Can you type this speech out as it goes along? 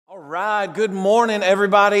right, good morning,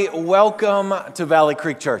 everybody. Welcome to Valley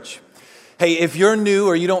Creek Church. Hey, if you're new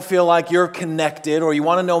or you don't feel like you're connected or you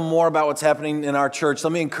want to know more about what's happening in our church,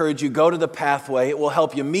 let me encourage you, go to the Pathway. It will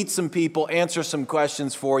help you meet some people, answer some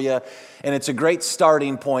questions for you, and it's a great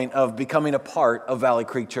starting point of becoming a part of Valley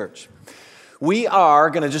Creek Church. We are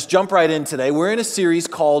going to just jump right in today. We're in a series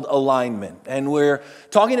called Alignment, and we're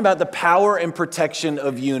talking about the power and protection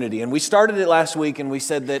of unity. And we started it last week, and we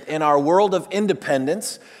said that in our world of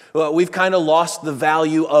independence, we've kind of lost the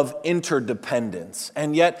value of interdependence.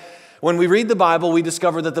 And yet, when we read the Bible, we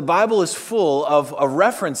discover that the Bible is full of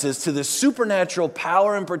references to the supernatural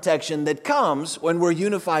power and protection that comes when we're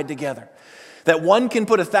unified together. That one can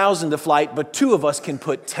put 1,000 to flight, but two of us can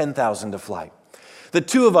put 10,000 to flight. The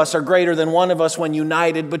two of us are greater than one of us when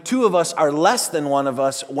united, but two of us are less than one of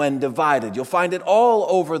us when divided. You'll find it all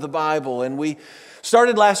over the Bible. And we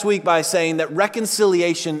started last week by saying that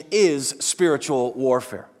reconciliation is spiritual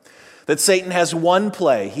warfare. That Satan has one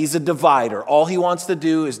play. He's a divider. All he wants to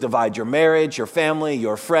do is divide your marriage, your family,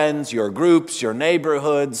 your friends, your groups, your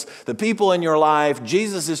neighborhoods, the people in your life,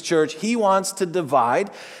 Jesus' church. He wants to divide.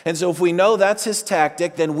 And so if we know that's his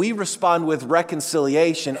tactic, then we respond with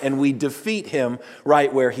reconciliation and we defeat him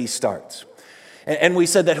right where he starts. And we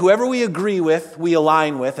said that whoever we agree with, we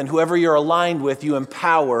align with, and whoever you're aligned with, you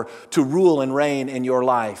empower to rule and reign in your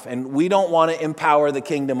life. And we don't want to empower the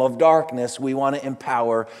kingdom of darkness. We want to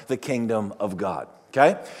empower the kingdom of God.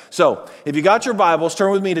 Okay? So, if you got your Bibles,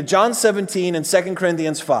 turn with me to John 17 and 2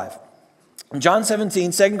 Corinthians 5. John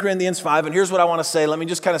 17, 2 Corinthians 5, and here's what I want to say. Let me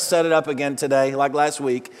just kind of set it up again today, like last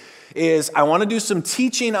week. I want to do some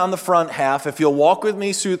teaching on the front half. If you'll walk with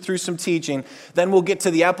me through some teaching, then we'll get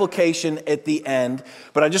to the application at the end.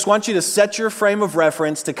 But I just want you to set your frame of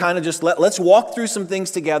reference to kind of just let's walk through some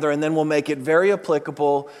things together, and then we'll make it very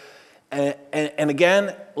applicable. And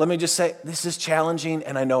again, let me just say, this is challenging,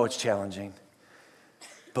 and I know it's challenging.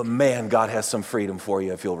 But man, God has some freedom for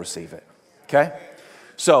you if you'll receive it. Okay?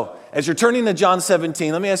 So, as you're turning to John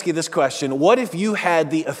 17, let me ask you this question. What if you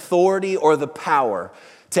had the authority or the power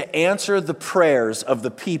to answer the prayers of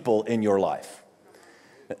the people in your life?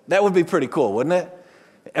 That would be pretty cool, wouldn't it?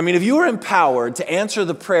 I mean, if you were empowered to answer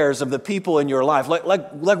the prayers of the people in your life, like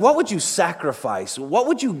what would you sacrifice? What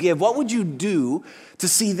would you give? What would you do to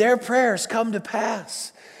see their prayers come to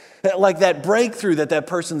pass? Like that breakthrough that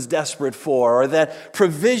person's desperate for, or that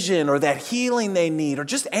provision, or that healing they need, or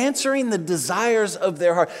just answering the desires of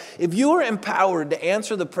their heart. If you were empowered to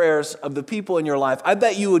answer the prayers of the people in your life, I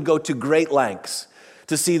bet you would go to great lengths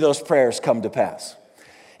to see those prayers come to pass.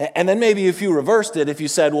 And then maybe if you reversed it, if you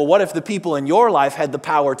said, well, what if the people in your life had the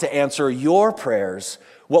power to answer your prayers?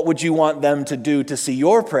 What would you want them to do to see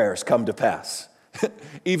your prayers come to pass?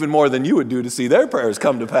 Even more than you would do to see their prayers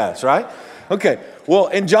come to pass, right? Okay, well,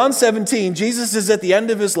 in John 17, Jesus is at the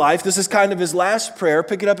end of his life. This is kind of his last prayer.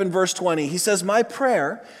 Pick it up in verse 20. He says, my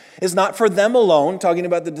prayer is not for them alone, talking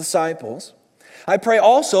about the disciples. I pray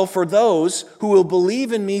also for those who will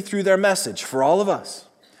believe in me through their message, for all of us,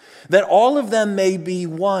 that all of them may be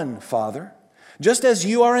one, Father, just as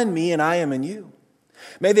you are in me and I am in you.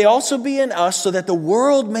 May they also be in us so that the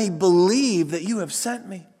world may believe that you have sent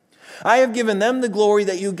me. I have given them the glory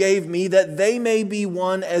that you gave me, that they may be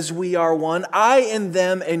one as we are one. I in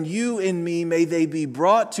them and you in me, may they be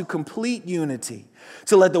brought to complete unity,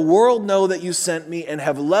 to let the world know that you sent me and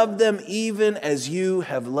have loved them even as you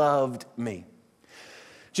have loved me.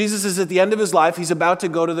 Jesus is at the end of his life. He's about to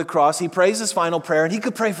go to the cross. He prays his final prayer, and he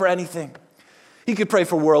could pray for anything. He could pray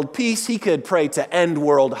for world peace. He could pray to end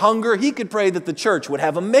world hunger. He could pray that the church would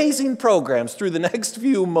have amazing programs through the next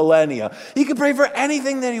few millennia. He could pray for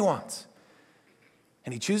anything that he wants.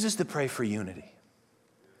 And he chooses to pray for unity.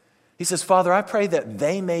 He says, Father, I pray that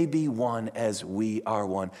they may be one as we are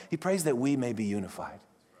one. He prays that we may be unified.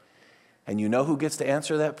 And you know who gets to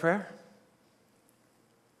answer that prayer?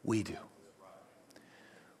 We do.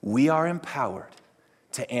 We are empowered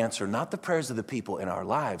to answer not the prayers of the people in our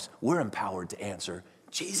lives. We're empowered to answer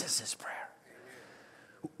Jesus' prayer.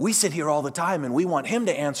 We sit here all the time and we want him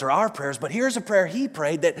to answer our prayers, but here's a prayer he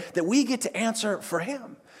prayed that we get to answer for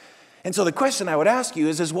him. And so the question I would ask you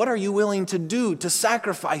is what are you willing to do, to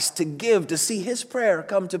sacrifice, to give, to see his prayer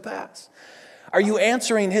come to pass? Are you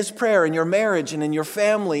answering his prayer in your marriage and in your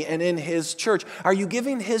family and in his church? Are you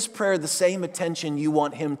giving his prayer the same attention you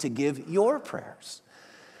want him to give your prayers?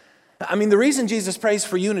 I mean, the reason Jesus prays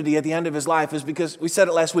for unity at the end of his life is because, we said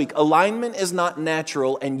it last week, alignment is not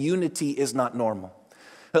natural and unity is not normal.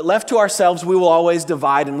 But left to ourselves, we will always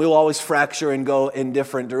divide and we will always fracture and go in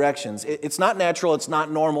different directions. It's not natural, it's not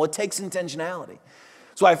normal, it takes intentionality.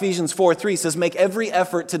 That's why Ephesians 4:3 says, make every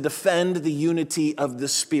effort to defend the unity of the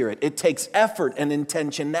Spirit. It takes effort and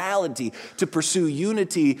intentionality to pursue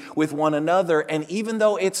unity with one another. And even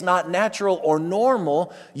though it's not natural or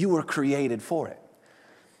normal, you were created for it.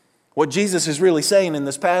 What Jesus is really saying in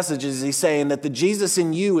this passage is he's saying that the Jesus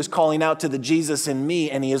in you is calling out to the Jesus in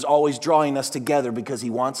me, and he is always drawing us together because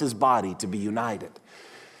he wants his body to be united.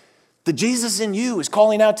 The Jesus in you is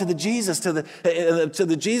calling out to the Jesus, to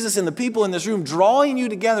the Jesus in the people in this room, drawing you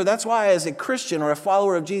together. That's why as a Christian or a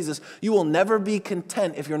follower of Jesus, you will never be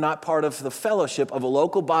content if you're not part of the fellowship of a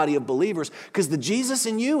local body of believers, because the Jesus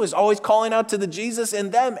in you is always calling out to the Jesus in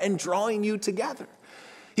them and drawing you together.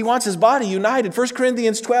 He wants his body united. 1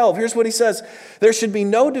 Corinthians 12, here's what he says. There should be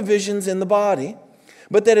no divisions in the body,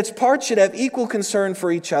 but that its parts should have equal concern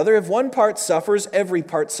for each other. If one part suffers, every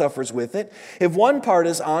part suffers with it. If one part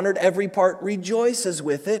is honored, every part rejoices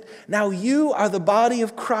with it. Now you are the body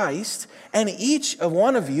of Christ, and each of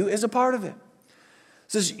one of you is a part of it. It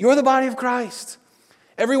says, you're the body of Christ.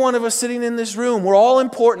 Every one of us sitting in this room, we're all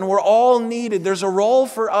important. We're all needed. There's a role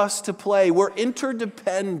for us to play. We're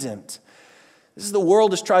interdependent. The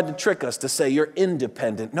world has tried to trick us to say you're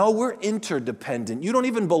independent. No, we're interdependent. You don't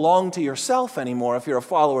even belong to yourself anymore if you're a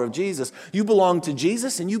follower of Jesus. You belong to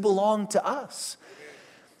Jesus and you belong to us.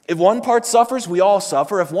 If one part suffers, we all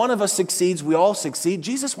suffer. If one of us succeeds, we all succeed.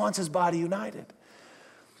 Jesus wants his body united.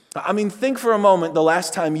 I mean, think for a moment the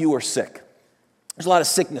last time you were sick. There's a lot of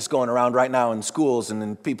sickness going around right now in schools and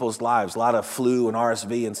in people's lives, a lot of flu and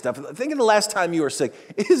RSV and stuff. Think of the last time you were sick.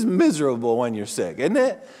 It is miserable when you're sick, isn't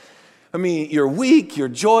it? I mean, you're weak, you're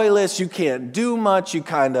joyless, you can't do much, you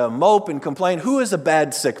kind of mope and complain. Who is a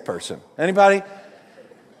bad sick person? Anybody?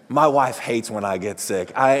 My wife hates when I get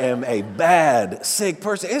sick. I am a bad sick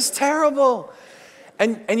person. It's terrible.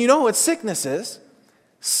 And you know what sickness is?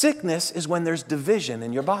 Sickness is when there's division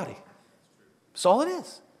in your body. That's all it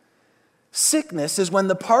is. Sickness is when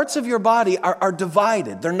the parts of your body are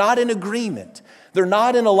divided. They're not in agreement. They're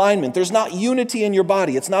not in alignment. There's not unity in your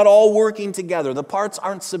body. It's not all working together. The parts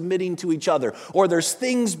aren't submitting to each other. Or there's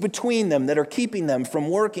things between them that are keeping them from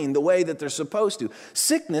working the way that they're supposed to.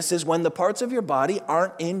 Sickness is when the parts of your body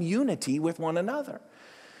aren't in unity with one another.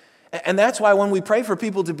 And that's why when we pray for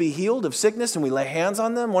people to be healed of sickness and we lay hands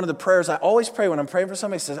on them, one of the prayers I always pray when I'm praying for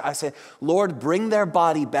somebody, I say, Lord, bring their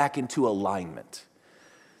body back into alignment.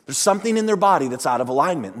 There's something in their body that's out of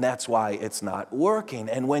alignment, and that's why it's not working.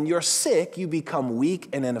 And when you're sick, you become weak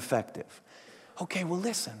and ineffective. Okay, well,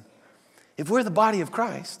 listen. If we're the body of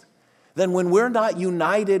Christ, then when we're not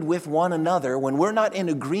united with one another, when we're not in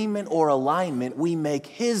agreement or alignment, we make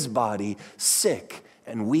his body sick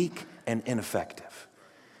and weak and ineffective.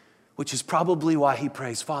 Which is probably why he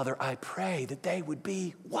prays, Father, I pray that they would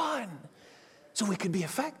be one so we could be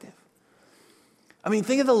effective. I mean,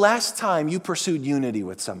 think of the last time you pursued unity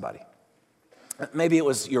with somebody. Maybe it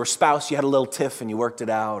was your spouse, you had a little tiff and you worked it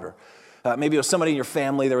out, or maybe it was somebody in your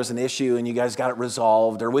family, there was an issue and you guys got it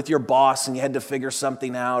resolved, or with your boss and you had to figure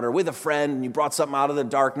something out, or with a friend and you brought something out of the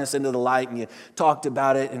darkness into the light and you talked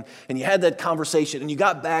about it and you had that conversation and you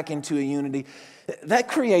got back into a unity. That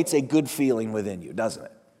creates a good feeling within you, doesn't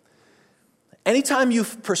it? Anytime you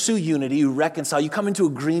pursue unity, you reconcile, you come into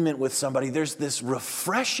agreement with somebody, there's this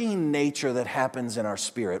refreshing nature that happens in our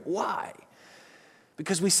spirit. Why?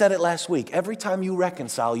 Because we said it last week. Every time you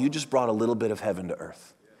reconcile, you just brought a little bit of heaven to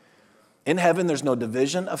earth. In heaven, there's no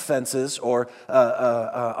division, offenses, or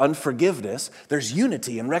unforgiveness. There's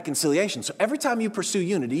unity and reconciliation. So every time you pursue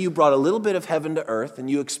unity, you brought a little bit of heaven to earth,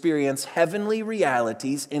 and you experience heavenly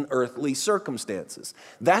realities in earthly circumstances.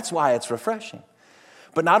 That's why it's refreshing.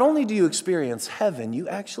 But not only do you experience heaven, you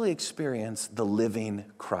actually experience the living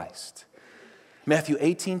Christ. Matthew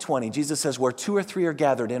 18:20, Jesus says, where 2 or 3 are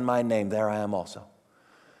gathered in my name, there I am also.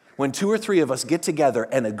 When 2 or 3 of us get together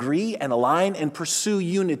and agree and align and pursue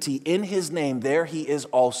unity in his name, there he is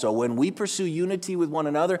also. When we pursue unity with one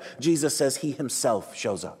another, Jesus says he himself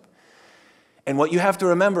shows up. And what you have to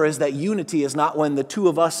remember is that unity is not when the 2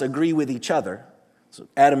 of us agree with each other. So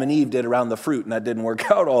Adam and Eve did around the fruit, and that didn't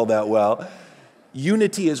work out all that well.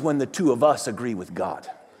 Unity is when the 2 of us agree with God.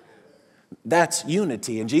 That's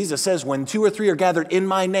unity. And Jesus says, when 2 or 3 are gathered in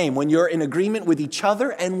my name, when you're in agreement with each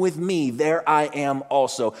other and with me, there I am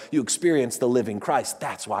also. You experience the living Christ.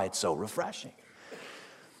 That's why it's so refreshing.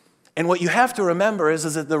 And what you have to remember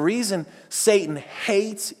is that the reason Satan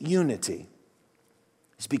hates unity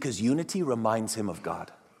is because unity reminds him of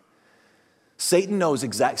God. Satan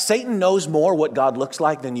knows more what God looks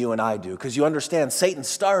like than you and I do, because you understand Satan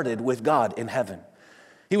started with God in heaven.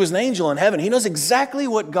 He was an angel in heaven. He knows exactly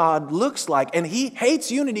what God looks like, and he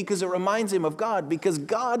hates unity because it reminds him of God, because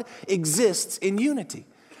God exists in unity.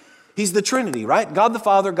 He's the Trinity, right? God the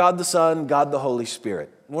Father, God the Son, God the Holy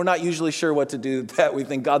Spirit. We're not usually sure what to do with that. We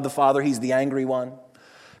think God the Father, he's the angry one.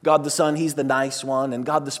 God the Son, he's the nice one. And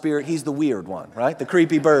God the Spirit, he's the weird one, right? The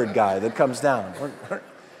creepy bird guy that comes down. We're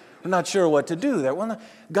not sure what to do there. Well,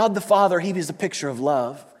 God the Father, he is a picture of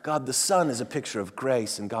love. God the Son is a picture of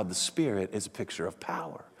grace. And God the Spirit is a picture of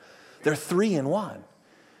power. They're three in one.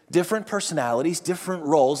 Different personalities, different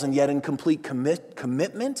roles, and yet in complete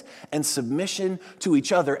commitment and submission to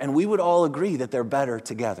each other. And we would all agree that they're better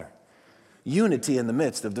together. Unity in the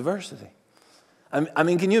midst of diversity. I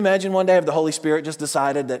mean, can you imagine one day if the Holy Spirit just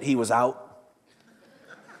decided that he was out?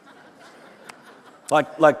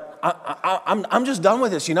 I'm just done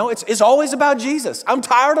with this, you know? It's always about Jesus. I'm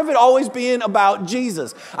tired of it always being about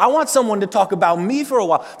Jesus. I want someone to talk about me for a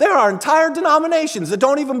while. There are entire denominations that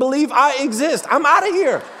don't even believe I exist. I'm out of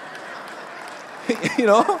here. You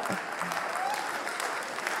know?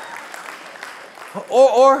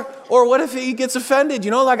 Or what if he gets offended?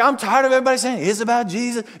 You know, like I'm tired of everybody saying, it's about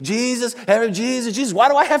Jesus, Jesus, Jesus, Jesus. Why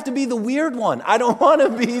do I have to be the weird one? I don't want to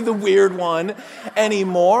be the weird one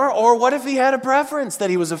anymore. Or what if he had a preference that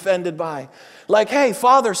he was offended by? Like, hey,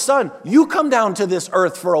 Father, Son, you come down to this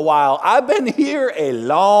earth for a while. I've been here a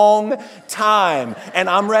long time, and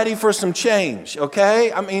I'm ready for some change,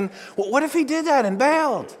 okay? I mean, what if he did that and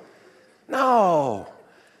bailed? No.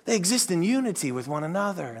 They exist in unity with one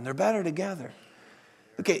another, and they're better together.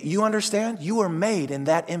 Okay, you understand? You are made in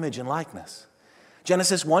that image and likeness.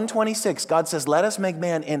 Genesis 1:26, God says, let us make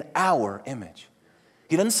man in our image.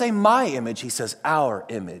 He doesn't say my image, he says our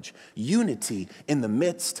image. Unity in the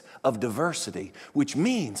midst of diversity, which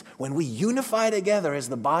means when we unify together as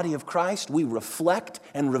the body of Christ, we reflect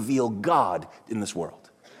and reveal God in this world.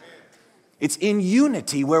 It's in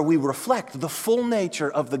unity where we reflect the full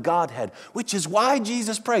nature of the Godhead, which is why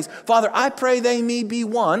Jesus prays, Father, I pray they may be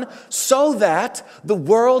one so that the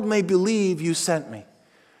world may believe you sent me.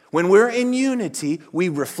 When we're in unity, we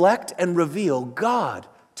reflect and reveal God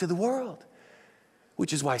to the world,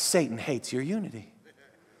 which is why Satan hates your unity.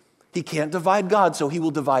 He can't divide God, so he will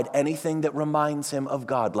divide anything that reminds him of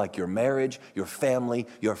God, like your marriage, your family,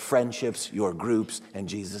 your friendships, your groups, and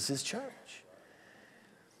Jesus' church.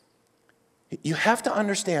 You have to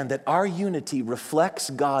understand that our unity reflects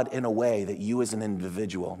God in a way that you as an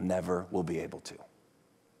individual never will be able to.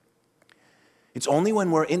 It's only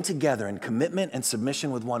when we're in together in commitment and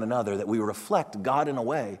submission with one another that we reflect God in a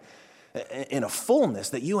way, in a fullness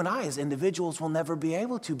that you and I as individuals will never be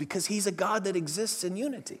able to, because he's a God that exists in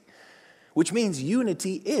unity, which means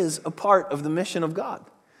unity is a part of the mission of God.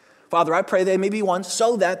 Father, I pray they may be one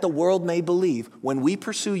so that the world may believe. When we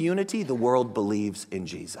pursue unity, the world believes in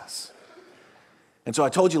Jesus. And so I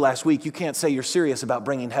told you last week, you can't say you're serious about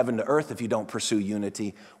bringing heaven to earth if you don't pursue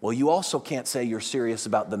unity. Well, you also can't say you're serious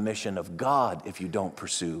about the mission of God if you don't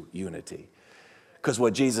pursue unity. Because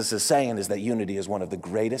what Jesus is saying is that unity is one of the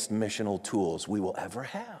greatest missional tools we will ever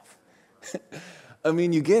have. I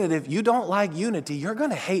mean, you get it. If you don't like unity, you're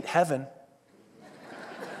going to hate heaven.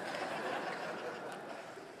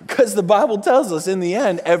 Because the Bible tells us in the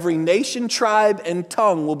end, every nation, tribe, and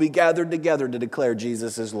tongue will be gathered together to declare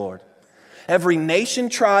Jesus is Lord. Every nation,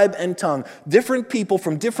 tribe, and tongue, different people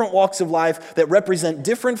from different walks of life that represent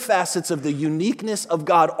different facets of the uniqueness of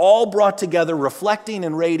God, all brought together, reflecting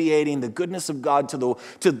and radiating the goodness of God to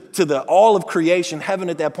the all of creation, heaven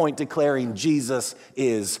at that point declaring Jesus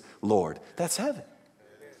is Lord. That's heaven.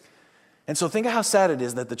 And so think of how sad it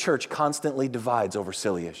is that the church constantly divides over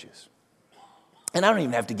silly issues. And I don't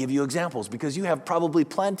even have to give you examples because you have probably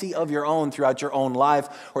plenty of your own throughout your own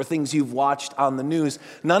life or things you've watched on the news.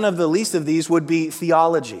 None of the least of these would be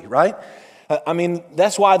theology, right? I mean,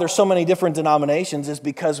 that's why there's so many different denominations, is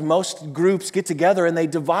because most groups get together and they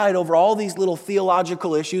divide over all these little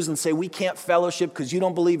theological issues and say, we can't fellowship because you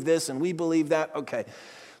don't believe this and we believe that. Okay,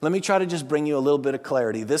 let me try to just bring you a little bit of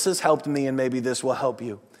clarity. This has helped me and maybe this will help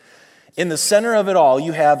you. In the center of it all,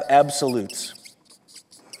 you have absolutes.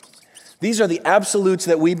 These are the absolutes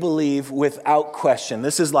that we believe without question.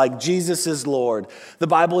 This is like Jesus is Lord. The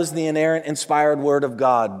Bible is the inerrant, inspired word of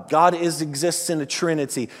God. God exists in a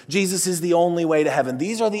Trinity. Jesus is the only way to heaven.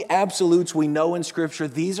 These are the absolutes we know in Scripture.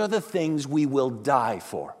 These are the things we will die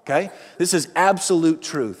for, okay? This is absolute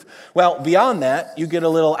truth. Well, beyond that, you get a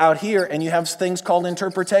little out here and you have things called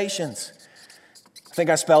interpretations. I think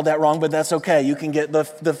I spelled that wrong, but that's okay. You can get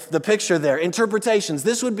the picture there. Interpretations.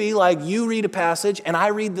 This would be like you read a passage and I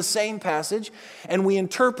read the same passage and we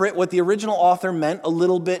interpret what the original author meant a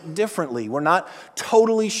little bit differently. We're not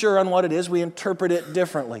totally sure on what it is. We interpret it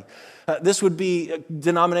differently. This would be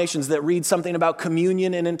denominations that read something about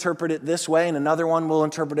communion and interpret it this way, and another one will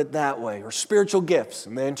interpret it that way. Or spiritual gifts,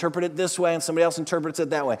 and they interpret it this way, and somebody else interprets it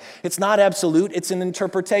that way. It's not absolute, it's an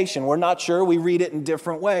interpretation. We're not sure, we read it in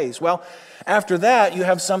different ways. Well, after that, you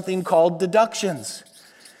have something called deductions.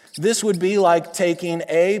 This would be like taking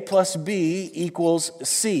A plus B equals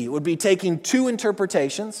C. It would be taking two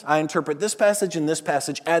interpretations. I interpret this passage and this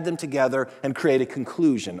passage, add them together, and create a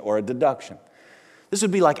conclusion or a deduction. This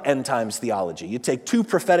would be like end times theology. You take two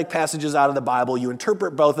prophetic passages out of the Bible, you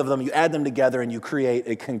interpret both of them, you add them together, and you create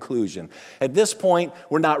a conclusion. At this point,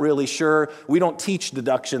 we're not really sure. We don't teach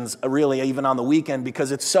deductions really even on the weekend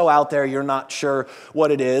because it's so out there, you're not sure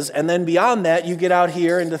what it is. And then beyond that, you get out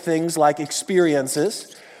here into things like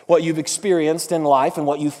experiences, what you've experienced in life and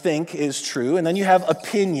what you think is true. And then you have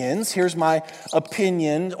opinions. Here's my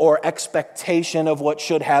opinion or expectation of what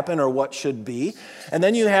should happen or what should be. And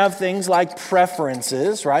then you have things like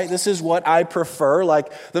preferences, right? This is what I prefer,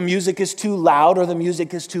 like the music is too loud or the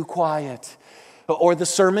music is too quiet, or the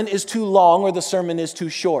sermon is too long or the sermon is too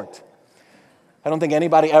short. I don't think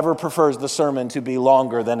anybody ever prefers the sermon to be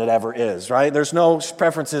longer than it ever is, right? There's no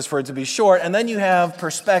preferences for it to be short. And then you have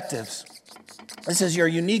perspectives. This is your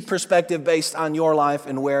unique perspective based on your life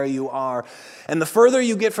and where you are. And the further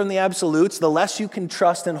you get from the absolutes, the less you can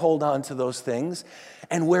trust and hold on to those things.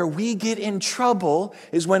 And where we get in trouble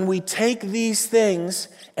is when we take these things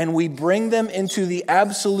and we bring them into the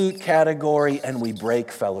absolute category and we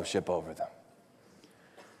break fellowship over them.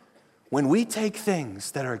 When we take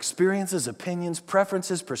things that are experiences, opinions,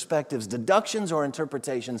 preferences, perspectives, deductions, or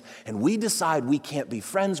interpretations, and we decide we can't be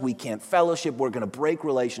friends, we can't fellowship, we're going to break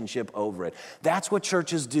relationship over it. That's what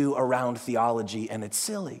churches do around theology, and it's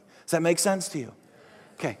silly. Does that make sense to you?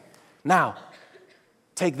 Okay, now,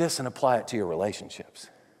 take this and apply it to your relationships.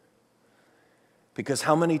 Because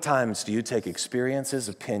how many times do you take experiences,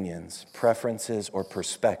 opinions, preferences, or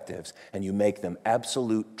perspectives, and you make them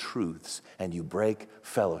absolute truths, and you break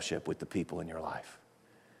fellowship with the people in your life?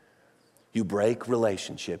 You break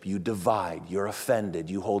relationship, you divide, you're offended,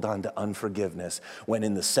 you hold on to unforgiveness, when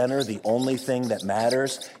in the center, the only thing that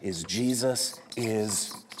matters is Jesus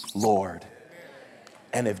is Lord.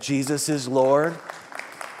 And if Jesus is Lord,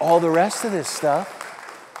 all the rest of this stuff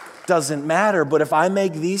doesn't matter. But if I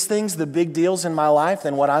make these things the big deals in my life,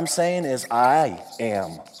 then what I'm saying is I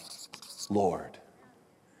am Lord.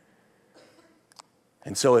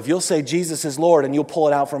 And so if you'll say Jesus is Lord and you'll pull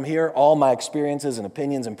it out from here, all my experiences and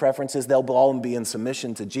opinions and preferences, they'll all be in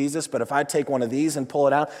submission to Jesus. But if I take one of these and pull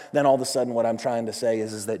it out, then all of a sudden what I'm trying to say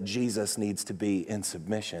is that Jesus needs to be in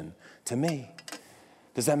submission to me.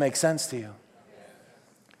 Does that make sense to you?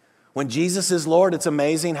 When Jesus is Lord, it's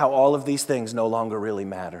amazing how all of these things no longer really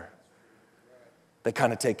matter. They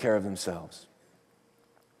kind of take care of themselves.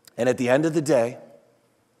 And at the end of the day,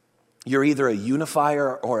 you're either a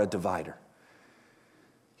unifier or a divider.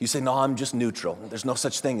 You say, no, I'm just neutral. There's no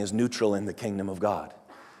such thing as neutral in the kingdom of God.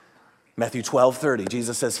 Matthew 12:30,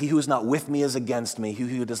 Jesus says, he who is not with me is against me. He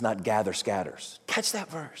who does not gather scatters. Catch that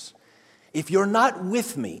verse. If you're not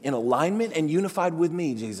with me, in alignment and unified with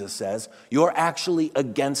me, Jesus says, you're actually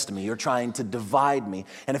against me. You're trying to divide me.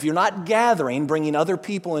 And if you're not gathering, bringing other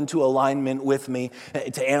people into alignment with me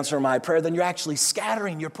to answer my prayer, then you're actually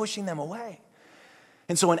scattering. You're pushing them away.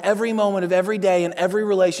 And so in every moment of every day, in every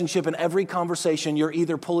relationship, in every conversation, you're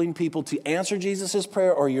either pulling people to answer Jesus'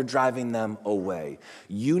 prayer or you're driving them away.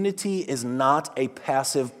 Unity is not a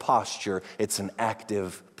passive posture. It's an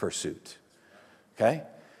active pursuit. Okay?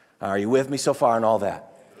 Are you with me so far on all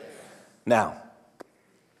that? Now,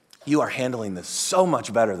 you are handling this so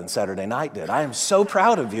much better than Saturday night did. I am so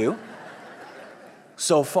proud of you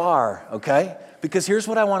so far, okay? Because here's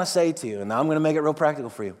what I want to say to you, and now I'm going to make it real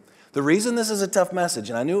practical for you. The reason this is a tough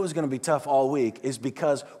message, and I knew it was going to be tough all week, is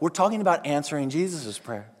because we're talking about answering Jesus'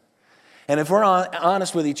 prayer. And if we're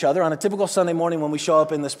honest with each other, on a typical Sunday morning when we show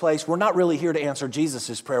up in this place, we're not really here to answer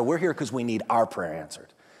Jesus' prayer. We're here because we need our prayer answered.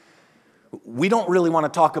 We don't really want to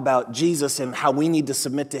talk about Jesus and how we need to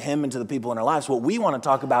submit to him and to the people in our lives. What we want to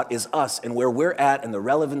talk about is us and where we're at and the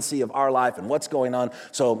relevancy of our life and what's going on.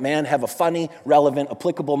 So, man, have a funny, relevant,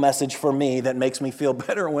 applicable message for me that makes me feel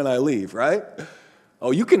better when I leave, right?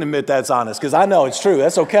 Oh, you can admit that's honest because I know it's true.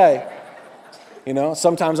 That's okay. You know,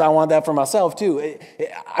 sometimes I want that for myself too.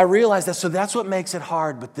 I realize that, so that's what makes it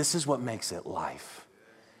hard, but this is what makes it life.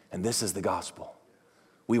 And this is the gospel.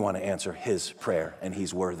 We want to answer his prayer and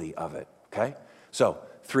he's worthy of it. Okay? So,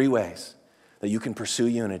 3 ways that you can pursue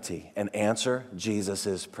unity and answer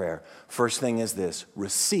Jesus' prayer. First thing is this: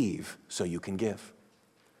 receive so you can give.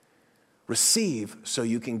 Receive so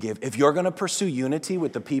you can give. If you're going to pursue unity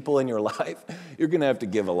with the people in your life, you're going to have to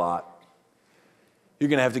give a lot. You're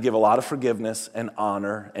going to have to give a lot of forgiveness and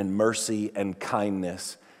honor and mercy and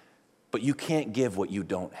kindness, but you can't give what you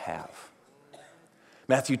don't have.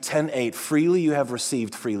 Matthew 10:8, freely you have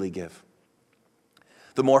received, freely give.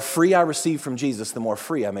 The more free I receive from Jesus, the more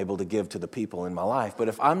free I'm able to give to the people in my life. But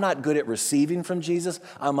if I'm not good at receiving from Jesus,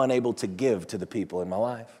 I'm unable to give to the people in my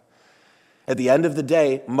life. At the end of the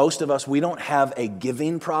day, most of us, we don't have a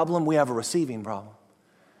giving problem, we have a receiving problem.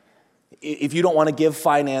 If you don't want to give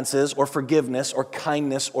finances or forgiveness or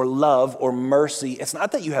kindness or love or mercy, it's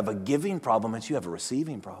not that you have a giving problem, it's you have a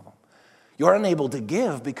receiving problem. You're unable to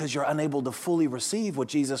give because you're unable to fully receive what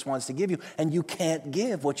Jesus wants to give you, and you can't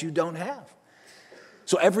give what you don't have.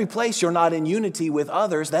 So every place you're not in unity with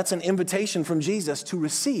others, that's an invitation from Jesus to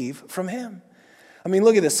receive from him. I mean,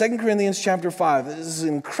 look at this, 2 Corinthians chapter 5. This is an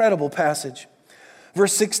incredible passage.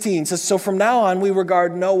 Verse 16 says, so from now on we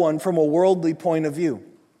regard no one from a worldly point of view.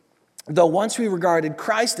 Though once we regarded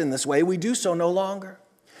Christ in this way, we do so no longer.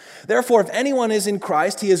 Therefore, if anyone is in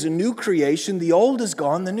Christ, he is a new creation. The old is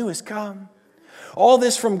gone, the new has come. All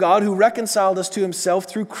this from God, who reconciled us to himself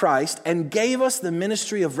through Christ and gave us the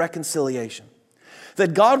ministry of reconciliation.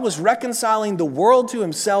 That God was reconciling the world to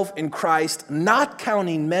himself in Christ, not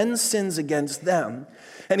counting men's sins against them,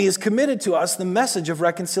 and he has committed to us the message of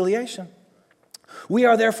reconciliation. We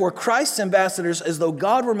are therefore Christ's ambassadors, as though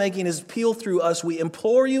God were making his appeal through us. We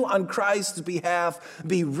implore you on Christ's behalf,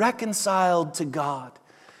 be reconciled to God.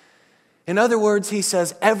 In other words, he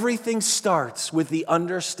says, everything starts with the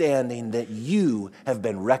understanding that you have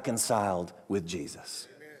been reconciled with Jesus.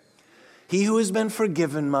 He who has been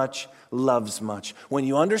forgiven much loves much. When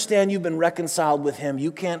you understand you've been reconciled with him,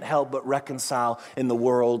 you can't help but reconcile in the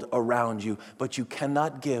world around you, but you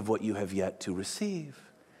cannot give what you have yet to receive.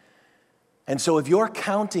 And so if you're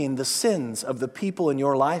counting the sins of the people in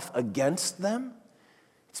your life against them,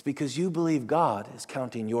 it's because you believe God is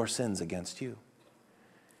counting your sins against you.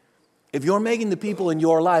 If you're making the people in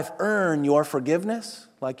your life earn your forgiveness,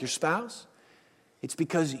 like your spouse, it's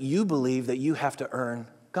because you believe that you have to earn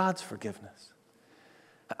God's forgiveness.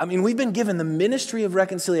 I mean, we've been given the ministry of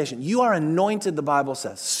reconciliation. You are anointed, the Bible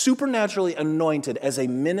says, supernaturally anointed as a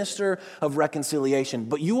minister of reconciliation,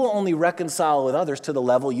 but you will only reconcile with others to the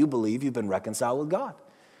level you believe you've been reconciled with God.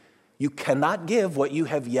 You cannot give what you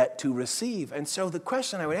have yet to receive. And so the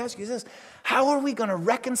question I would ask you is this: how are we going to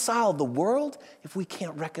reconcile the world if we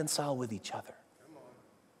can't reconcile with each other?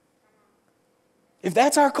 If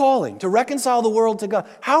that's our calling, to reconcile the world to God,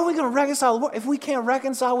 how are we going to reconcile the world if we can't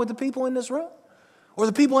reconcile with the people in this room? Or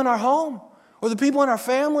the people in our home, or the people in our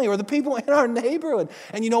family, or the people in our neighborhood.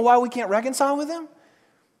 And you know why we can't reconcile with them?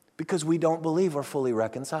 Because we don't believe we're fully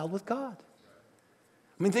reconciled with God.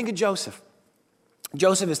 I mean, think of Joseph.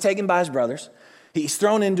 Joseph is taken by his brothers. He's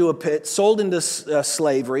thrown into a pit, sold into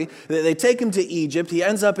slavery. They take him to Egypt. He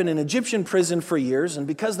ends up in an Egyptian prison for years. And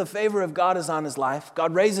because the favor of God is on his life,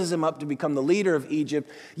 God raises him up to become the leader of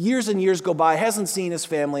Egypt. Years and years go by, hasn't seen his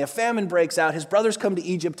family. A famine breaks out. His brothers come to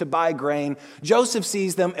Egypt to buy grain. Joseph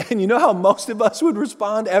sees them. And you know how most of us would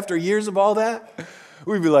respond after years of all that?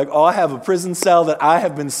 We'd be like, oh, I have a prison cell that I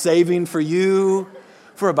have been saving for you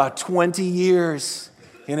for about 20 years,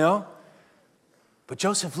 you know? But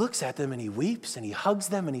Joseph looks at them and he weeps and he hugs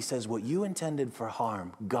them and he says, what you intended for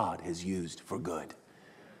harm, God has used for good.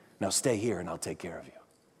 Now stay here and I'll take care of you.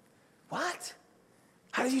 What?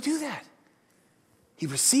 How did you do that? He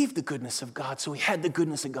received the goodness of God, so he had the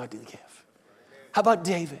goodness of God to give. How about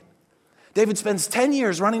David? David spends 10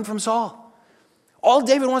 years running from Saul. All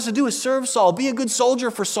David wants to do is serve Saul, be a good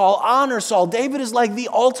soldier for Saul, honor Saul. David is like the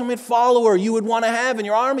ultimate follower you would want to have in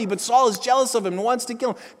your army, but Saul is jealous of him and wants to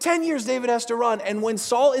kill him. 10 years David has to run, and when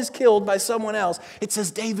Saul is killed by someone else, it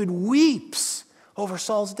says David weeps over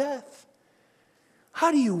Saul's death.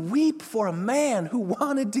 How do you weep for a man who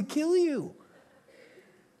wanted to kill you?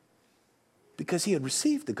 Because he had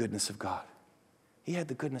received the goodness of God. He had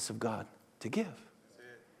the goodness of God to give.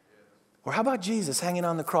 Or how about Jesus hanging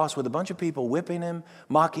on the cross with a bunch of people whipping him,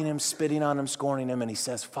 mocking him, spitting on him, scorning him, and he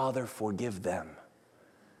says, Father, forgive them.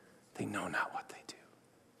 They know not what they do.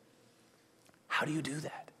 How do you do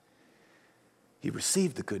that? He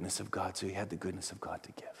received the goodness of God, so he had the goodness of God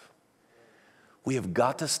to give. We have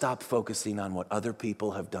got to stop focusing on what other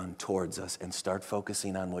people have done towards us and start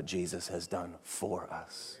focusing on what Jesus has done for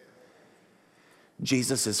us.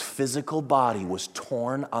 Jesus' physical body was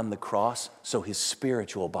torn on the cross so his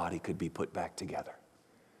spiritual body could be put back together.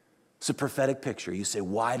 It's a prophetic picture. You say,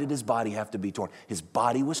 why did his body have to be torn? His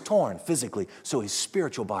body was torn physically so his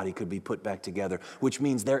spiritual body could be put back together, which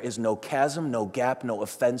means there is no chasm, no gap, no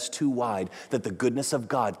offense too wide that the goodness of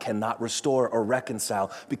God cannot restore or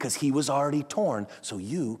reconcile, because he was already torn so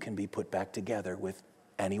you can be put back together with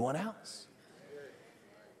anyone else.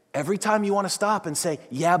 Every time you want to stop and say,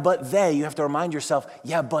 yeah, but they, you have to remind yourself,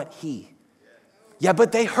 yeah, but he. Yeah,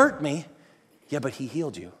 but they hurt me. Yeah, but he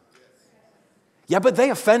healed you. Yeah, but they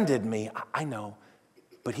offended me. I know,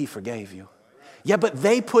 but he forgave you. Yeah, but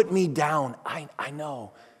they put me down. I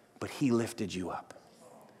know, but he lifted you up.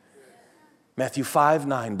 Matthew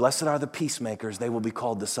 5:9, blessed are the peacemakers, they will be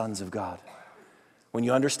called the sons of God. When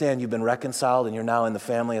you understand you've been reconciled and you're now in the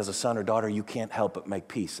family as a son or daughter, you can't help but make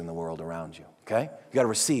peace in the world around you, okay? You got to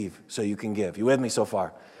receive so you can give. You with me so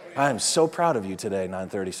far? I am so proud of you today,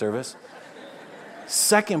 9:30 service.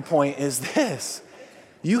 Second point is this.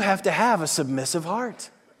 You have to have a submissive heart.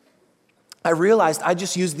 I realized I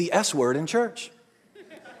just used the S word in church.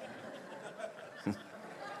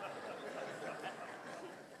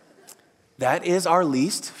 That is our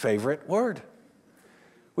least favorite word.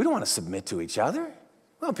 We don't want to submit to each other.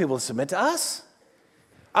 We want people to submit to us.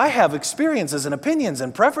 I have experiences and opinions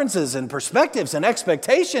and preferences and perspectives and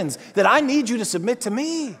expectations that I need you to submit to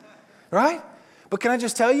me, right? But can I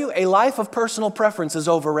just tell you, a life of personal preference is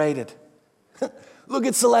overrated. Look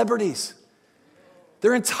at celebrities.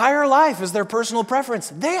 Their entire life is their personal preference.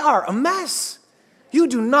 They are a mess. You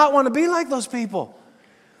do not want to be like those people.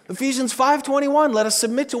 Ephesians 5:21, let us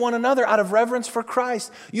submit to one another out of reverence for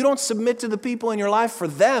Christ. You don't submit to the people in your life for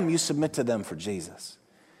them, you submit to them for Jesus.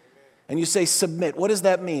 And you say submit. What does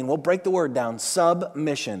that mean? Well, break the word down.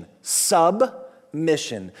 Submission.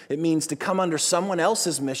 Submission. It means to come under someone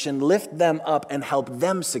else's mission, lift them up, and help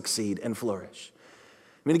them succeed and flourish.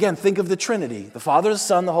 I mean, again, think of the Trinity, the Father, the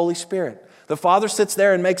Son, the Holy Spirit. The Father sits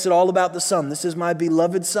there and makes it all about the Son. This is my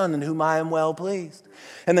beloved Son in whom I am well pleased.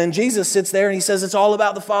 And then Jesus sits there and he says, it's all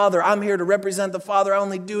about the Father. I'm here to represent the Father. I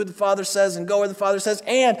only do what the Father says and go where the Father says.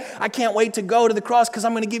 And I can't wait to go to the cross because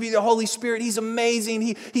I'm going to give you the Holy Spirit. He's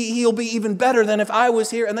amazing. He'll be even better than if I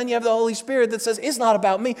was here. And then you have the Holy Spirit that says, it's not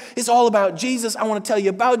about me. It's all about Jesus. I want to tell you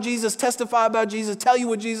about Jesus, testify about Jesus, tell you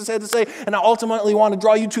what Jesus had to say. And I ultimately want to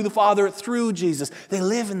draw you to the Father through Jesus. They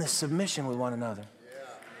live in this submission with one another.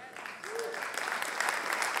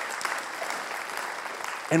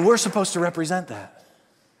 And we're supposed to represent that.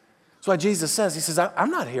 That's why Jesus says, he says, I'm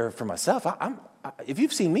not here for myself. If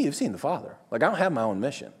you've seen me, you've seen the Father. Like, I don't have my own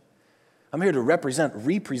mission. I'm here to represent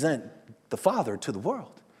the Father to the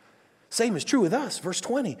world. Same is true with us. Verse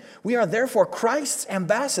 20, we are therefore Christ's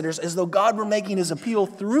ambassadors, as though God were making his appeal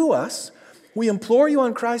through us. We implore you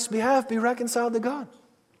on Christ's behalf, be reconciled to God.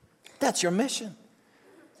 That's your mission.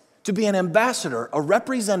 To be an ambassador, a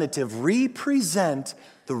representative, represent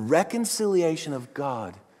the reconciliation of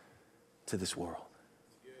God to this world.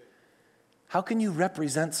 How can you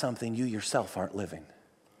represent something you yourself aren't living?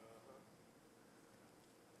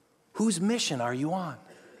 Whose mission are you on?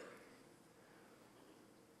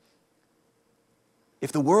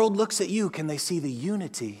 If the world looks at you, can they see the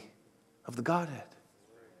unity of the Godhead?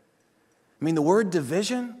 I mean, the word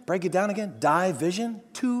division, break it down again, division,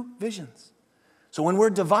 two visions. So when we're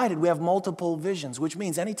divided, we have multiple visions, which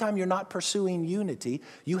means anytime you're not pursuing unity,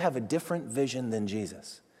 you have a different vision than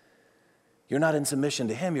Jesus. You're not in submission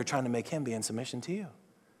to him, you're trying to make him be in submission to you.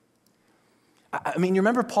 I mean, you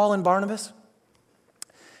remember Paul and Barnabas?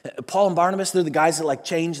 Paul and Barnabas, they're the guys that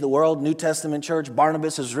changed the world, New Testament church.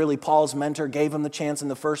 Barnabas is really Paul's mentor, gave him the chance in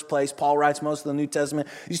the first place. Paul writes most of the New Testament.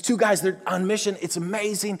 These two guys, they're on mission. It's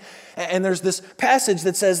amazing. And there's this passage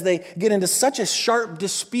that says they get into such a sharp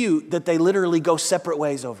dispute that they literally go separate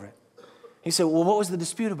ways over it. He said, well, what was the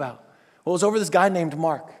dispute about? Well, it was over this guy named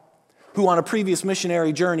Mark, who on a previous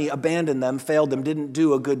missionary journey abandoned them, failed them, didn't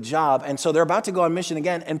do a good job. And so they're about to go on mission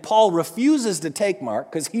again. And Paul refuses to take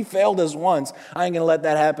Mark because he failed us once. I ain't going to let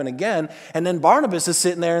that happen again. And then Barnabas is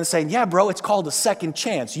sitting there and saying, yeah, bro, it's called a second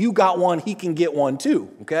chance. You got one, he can get one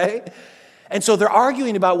too, okay? And so they're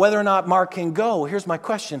arguing about whether or not Mark can go. Here's my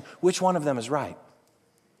question. Which one of them is right?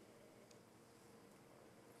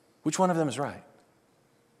 Which one of them is right?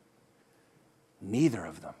 Neither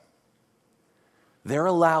of them. They're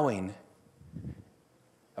allowing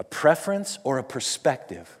a preference or a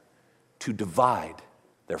perspective to divide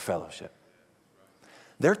their fellowship.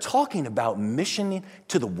 They're talking about mission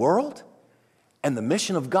to the world, and the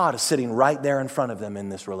mission of God is sitting right there in front of them in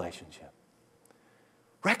this relationship.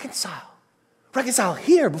 Reconcile. Reconcile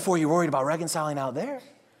here before you're worried about reconciling out there.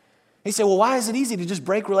 He said, well, why is it easy to just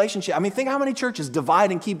break relationship? I mean, think how many churches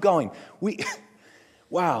divide and keep going. We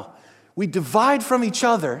divide from each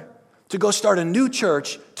other to go start a new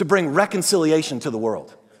church to bring reconciliation to the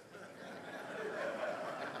world.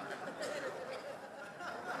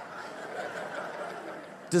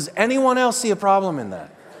 Does anyone else see a problem in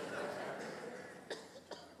that?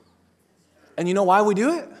 And you know why we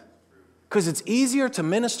do it? Because it's easier to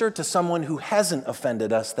minister to someone who hasn't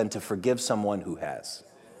offended us than to forgive someone who has.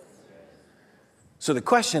 So the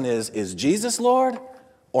question is Jesus Lord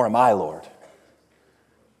or am I Lord?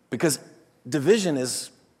 Because division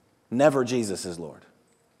is never Jesus is Lord.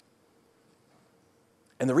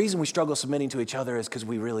 And the reason we struggle submitting to each other is because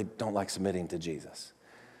we really don't like submitting to Jesus.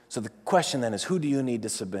 So the question then is, who do you need to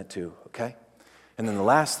submit to, okay? And then the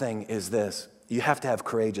last thing is this: you have to have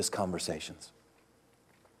courageous conversations.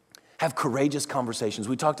 Have courageous conversations.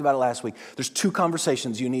 We talked about it last week. There's 2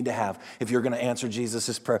 conversations you need to have if you're going to answer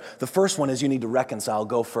Jesus' prayer. The first one is you need to reconcile.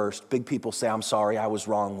 Go first. Big people say, I'm sorry, I was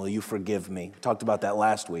wrong. Will you forgive me? We talked about that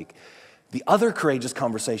last week. The other courageous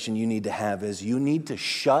conversation you need to have is you need to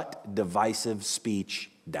shut divisive speech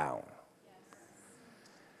down.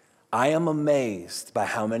 I am amazed by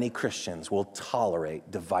how many Christians will tolerate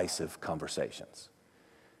divisive conversations.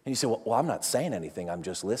 And you say, well, I'm not saying anything, I'm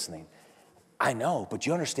just listening. I know, but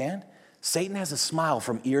you understand? Satan has a smile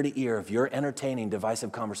from ear to ear if you're entertaining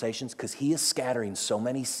divisive conversations, because he is scattering so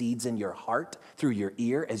many seeds in your heart through your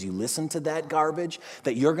ear as you listen to that garbage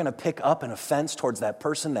that you're going to pick up an offense towards that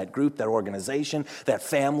person, that group, that organization, that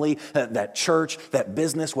family, that church, that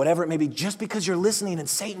business, whatever it may be, just because you're listening, and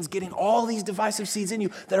Satan's getting all these divisive seeds in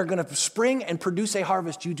you that are going to spring and produce a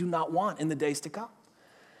harvest you do not want in the days to come.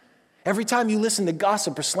 Every time you listen to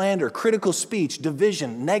gossip or slander, critical speech,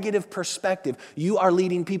 division, negative perspective, you are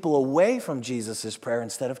leading people away from Jesus' prayer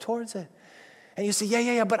instead of towards it. And you say,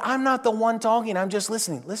 yeah, but I'm not the one talking, I'm just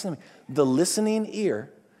listening. Listen to me. The listening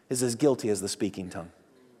ear is as guilty as the speaking tongue.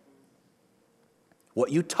 What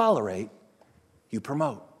you tolerate, you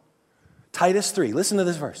promote. Titus 3, listen to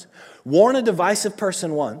this verse. Warn a divisive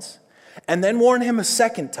person once, and then warn him a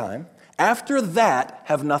second time. After that,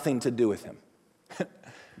 have nothing to do with him.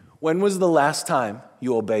 When was the last time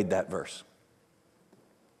you obeyed that verse?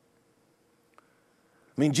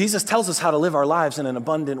 I mean, Jesus tells us how to live our lives in an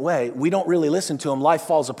abundant way. We don't really listen to him. Life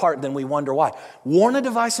falls apart, and then we wonder why. Warn a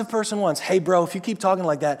divisive person once. Hey, bro, if you keep talking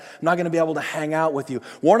like that, I'm not going to be able to hang out with you.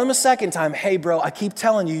 Warn him a second time. Hey, bro, I keep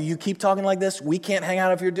telling you, you keep talking like this, we can't hang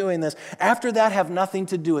out if you're doing this. After that, have nothing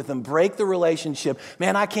to do with them. Break the relationship.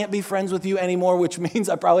 Man, I can't be friends with you anymore, which means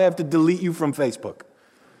I probably have to delete you from Facebook.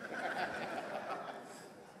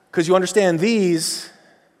 Because you understand, these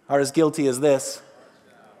are as guilty as this.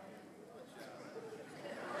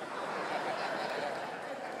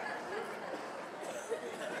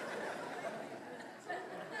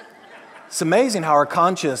 It's amazing how our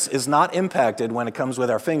conscience is not impacted when it comes with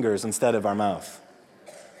our fingers instead of our mouth.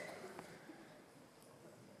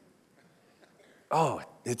 Oh,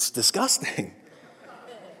 it's disgusting.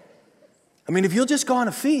 I mean, if you'll just go on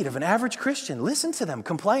a feed of an average Christian, listen to them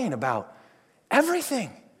complain about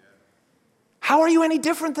everything. How are you any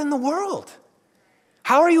different than the world?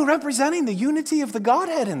 How are you representing the unity of the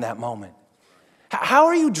Godhead in that moment? How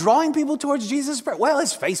are you drawing people towards Jesus? Well,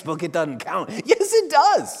 it's Facebook, it doesn't count. Yes, it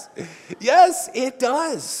does. Yes, it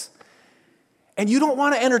does. And you don't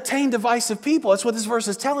want to entertain divisive people. That's what this verse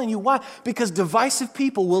is telling you. Why? Because divisive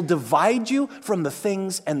people will divide you from the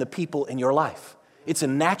things and the people in your life. It's a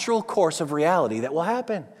natural course of reality that will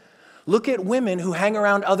happen. Look at women who hang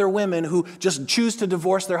around other women who just choose to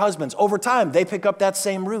divorce their husbands. Over time, they pick up that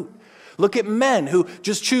same route. Look at men who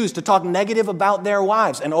just choose to talk negative about their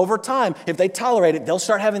wives. And over time, if they tolerate it, they'll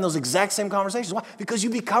start having those exact same conversations. Why? Because you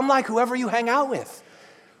become like whoever you hang out with.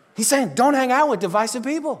 He's saying, don't hang out with divisive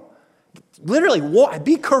people. Literally,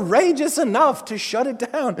 be courageous enough to shut it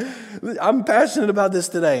down. I'm passionate about this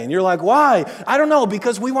today. And you're like, why? I don't know,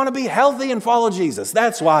 because we want to be healthy and follow Jesus.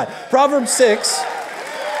 That's why. Proverbs 6...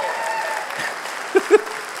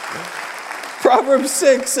 Proverbs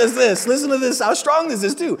 6 says this. Listen to this, how strong this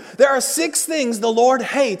is too. There are 6 things the Lord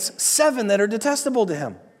hates, 7 that are detestable to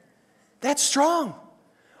him. That's strong.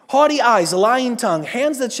 Haughty eyes, a lying tongue,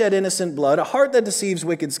 hands that shed innocent blood, a heart that deceives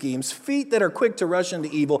wicked schemes, feet that are quick to rush into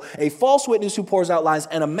evil, a false witness who pours out lies,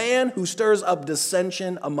 and a man who stirs up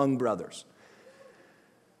dissension among brothers.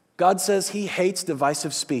 God says he hates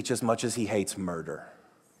divisive speech as much as he hates murder.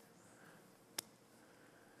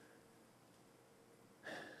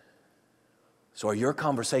 So are your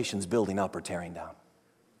conversations building up or tearing down?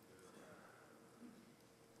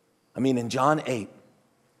 I mean, in John 8,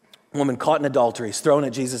 a woman caught in adultery is thrown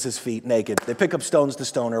at Jesus' feet naked. They pick up stones to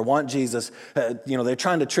stone her, want Jesus. They're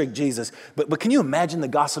trying to trick Jesus. But can you imagine the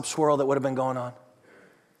gossip swirl that would have been going on?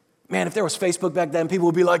 Man, if there was Facebook back then, people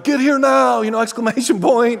would be like, get here now, exclamation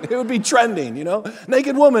point. It would be trending,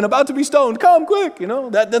 Naked woman about to be stoned, come quick,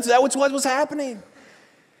 That's what was happening.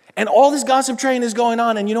 And all this gossip train is going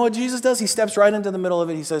on, and you know what Jesus does? He steps right into the middle of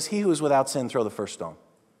it. He says, he who is without sin, throw the first stone.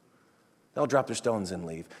 They'll drop their stones and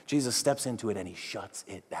leave. Jesus steps into it, and he shuts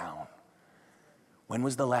it down. When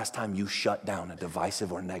was the last time you shut down a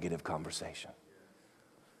divisive or negative conversation?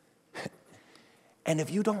 And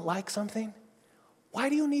if you don't like something, why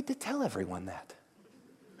do you need to tell everyone that?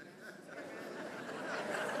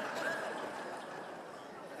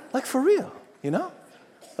 Like for real, you know?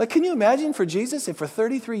 Like, can you imagine for Jesus if for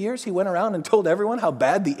 33 years he went around and told everyone how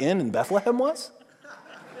bad the inn in Bethlehem was?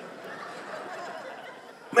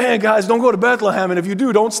 Man, guys, don't go to Bethlehem, and if you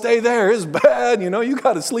do, don't stay there. It's bad, you know? You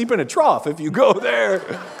got to sleep in a trough if you go there.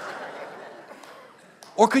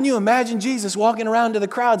 Or can you imagine Jesus walking around to the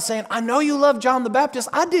crowd saying, I know you love John the Baptist.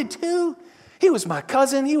 I did too. He was my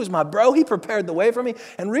cousin. He was my bro. He prepared the way for me.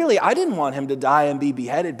 And really, I didn't want him to die and be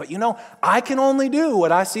beheaded. But you know, I can only do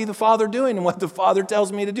what I see the Father doing and what the Father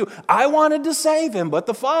tells me to do. I wanted to save him, but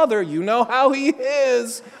the Father, you know how he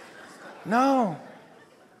is. No.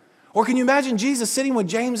 Or can you imagine Jesus sitting with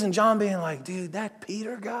James and John being like, dude, that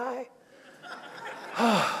Peter guy,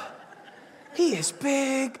 he is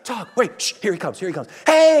big talk. Wait, shh, here he comes.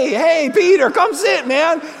 Hey, Peter, come sit,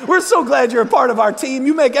 man. We're so glad you're a part of our team.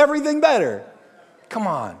 You make everything better. Come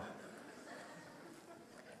on.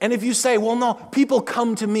 And if you say, well, no, people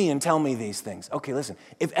come to me and tell me these things. Okay, listen,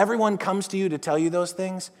 if everyone comes to you to tell you those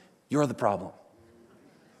things, you're the problem.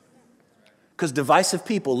 Because divisive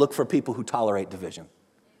people look for people who tolerate division.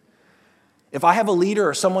 If I have a leader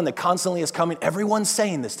or someone that constantly is coming, everyone's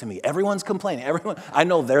saying this to me, everyone's complaining, I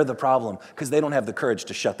know they're the problem because they don't have the courage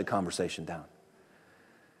to shut the conversation down.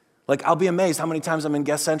 Like, I'll be amazed how many times I'm in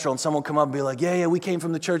Guest Central and someone will come up and be like, yeah, we came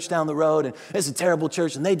from the church down the road and it's a terrible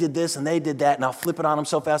church and they did this and they did that, and I'll flip it on them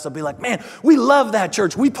so fast, I'll be like, man, we love that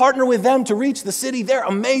church. We partner with them to reach the city. They're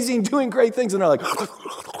amazing, doing great things. And they're like,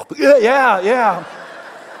 yeah.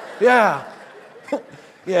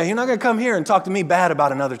 Yeah, you're not going to come here and talk to me bad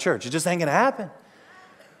about another church. It just ain't going to happen.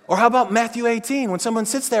 Or how about Matthew 18, when someone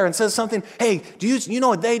sits there and says something, hey, do you know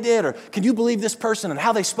what they did? Or can you believe this person and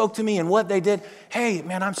how they spoke to me and what they did? Hey,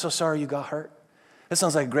 man, I'm so sorry you got hurt. That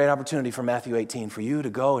sounds like a great opportunity for Matthew 18 for you to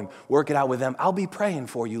go and work it out with them. I'll be praying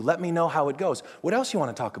for you. Let me know how it goes. What else you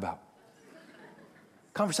want to talk about?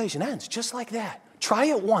 Conversation ends just like that. Try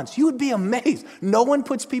it once. You would be amazed. No one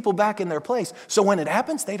puts people back in their place. So when it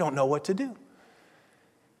happens, they don't know what to do.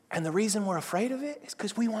 And the reason we're afraid of it is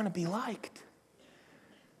because we want to be liked.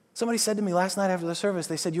 Somebody said to me last night after the service,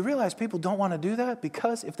 they said, you realize people don't want to do that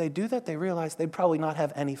because if they do that, they realize they'd probably not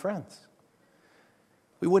have any friends.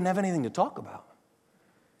 We wouldn't have anything to talk about.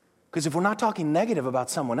 Because if we're not talking negative about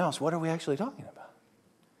someone else, what are we actually talking about?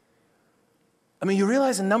 I mean, you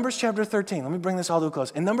realize in Numbers chapter 13, let me bring this all to a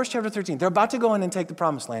close. In Numbers chapter 13, they're about to go in and take the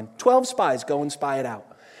promised land. 12 spies go and spy it out.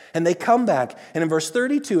 And they come back, and in verse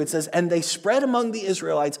 32 it says, and they spread among the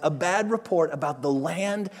Israelites a bad report about the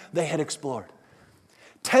land they had explored.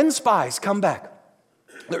 10 spies come back.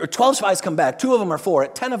 12 spies come back. 2 of them are for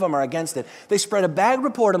it. 10 of them are against it. They spread a bad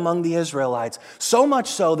report among the Israelites, so much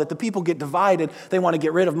so that the people get divided. They want to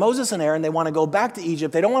get rid of Moses and Aaron. They want to go back to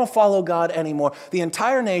Egypt. They don't want to follow God anymore. The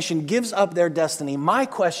entire nation gives up their destiny. My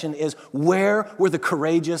question is, where were the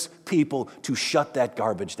courageous people to shut that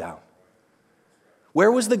garbage down? Where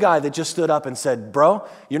was the guy that just stood up and said, bro,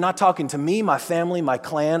 you're not talking to me, my family, my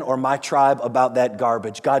clan, or my tribe about that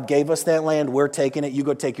garbage. God gave us that land. We're taking it. You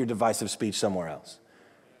go take your divisive speech somewhere else.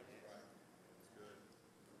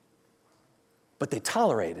 But they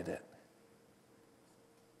tolerated it.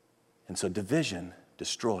 And so division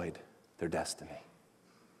destroyed their destiny.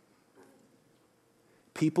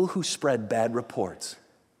 People who spread bad reports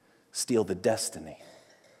steal the destiny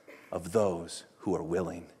of those who are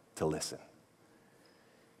willing to listen.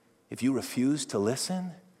 If you refuse to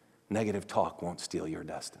listen, negative talk won't steal your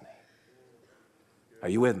destiny. Are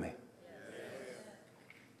you with me?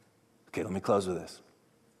 Okay, let me close with this.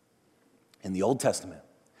 In the Old Testament,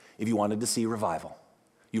 if you wanted to see revival,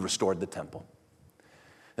 you restored the temple.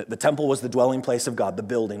 The temple was the dwelling place of God, the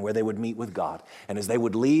building where they would meet with God. And as they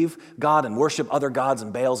would leave God and worship other gods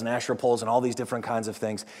and Baals and Asherah poles and all these different kinds of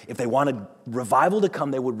things, if they wanted revival to come,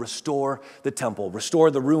 they would restore the temple, restore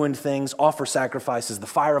the ruined things, offer sacrifices. The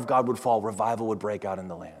fire of God would fall. Revival would break out in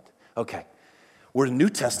the land. Okay, we're New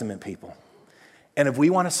Testament people. And if we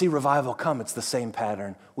want to see revival come, it's the same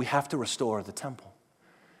pattern. We have to restore the temple.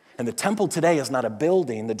 And the temple today is not a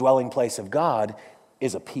building. The dwelling place of God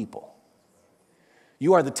is a people.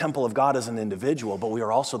 You are the temple of God as an individual, but we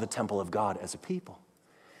are also the temple of God as a people.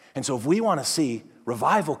 And so if we want to see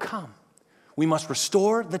revival come, we must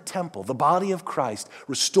restore the temple, the body of Christ,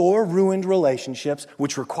 restore ruined relationships,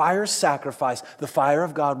 which requires sacrifice. The fire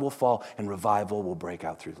of God will fall and revival will break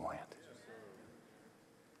out through the land.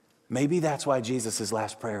 Maybe that's why Jesus'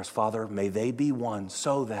 last prayer is, Father, may they be one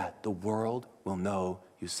so that the world will know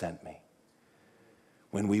you sent me.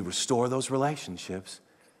 When we restore those relationships,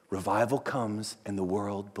 revival comes and the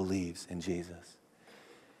world believes in Jesus.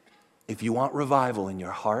 If you want revival in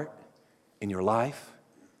your heart, in your life,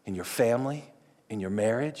 in your family, in your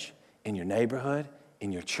marriage, in your neighborhood,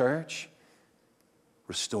 in your church,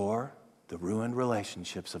 restore the ruined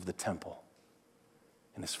relationships of the temple,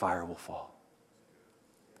 and his fire will fall.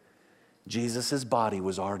 Jesus' body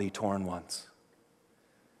was already torn once.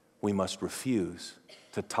 We must refuse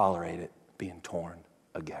to tolerate it being torn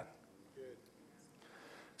again.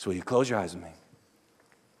 So will you close your eyes with me?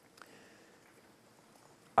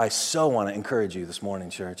 I so want to encourage you this morning,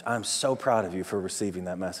 church. I'm so proud of you for receiving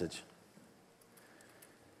that message.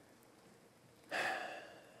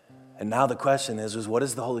 And now the question is what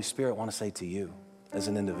does the Holy Spirit want to say to you as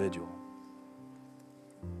an individual?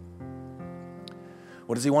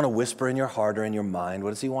 What does he want to whisper in your heart or in your mind? What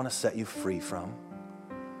does he want to set you free from?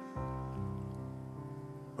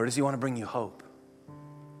 Where does he want to bring you hope?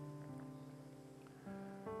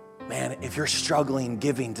 Man, if you're struggling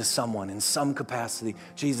giving to someone in some capacity,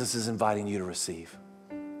 Jesus is inviting you to receive.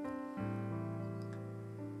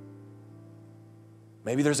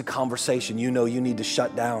 Maybe there's a conversation you know you need to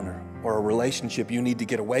shut down or a relationship you need to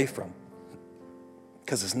get away from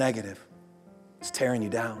because it's negative. It's tearing you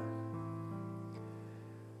down.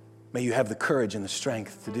 May you have the courage and the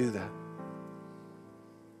strength to do that.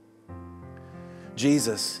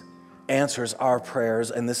 Jesus answers our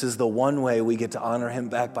prayers, and this is the one way we get to honor him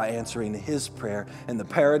back, by answering his prayer. And the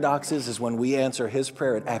paradox is when we answer his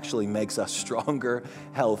prayer, it actually makes us stronger,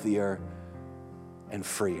 healthier, and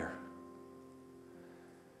freer.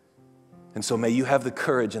 And so may you have the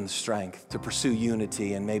courage and the strength to pursue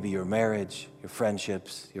unity in maybe your marriage, your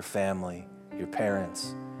friendships, your family, your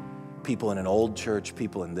parents, people in an old church,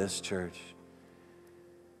 people in this church.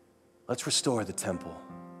 Let's restore the temple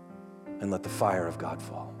and let the fire of God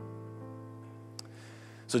fall.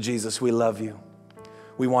 So Jesus, we love you.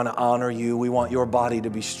 We want to honor you. We want your body to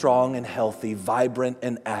be strong and healthy, vibrant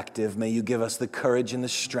and active. May you give us the courage and the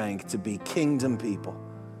strength to be kingdom people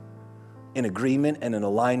in agreement and in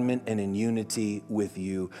alignment and in unity with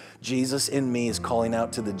you. Jesus in me is calling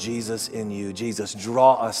out to the Jesus in you. Jesus,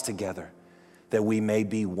 draw us together that we may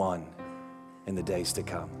be one in the days to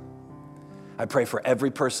come. I pray for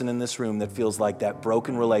every person in this room that feels like that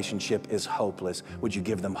broken relationship is hopeless. Would you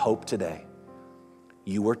give them hope today?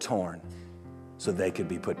 You were torn so they could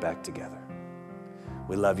be put back together.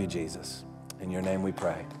 We love you, Jesus. In your name we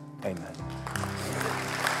pray. Amen.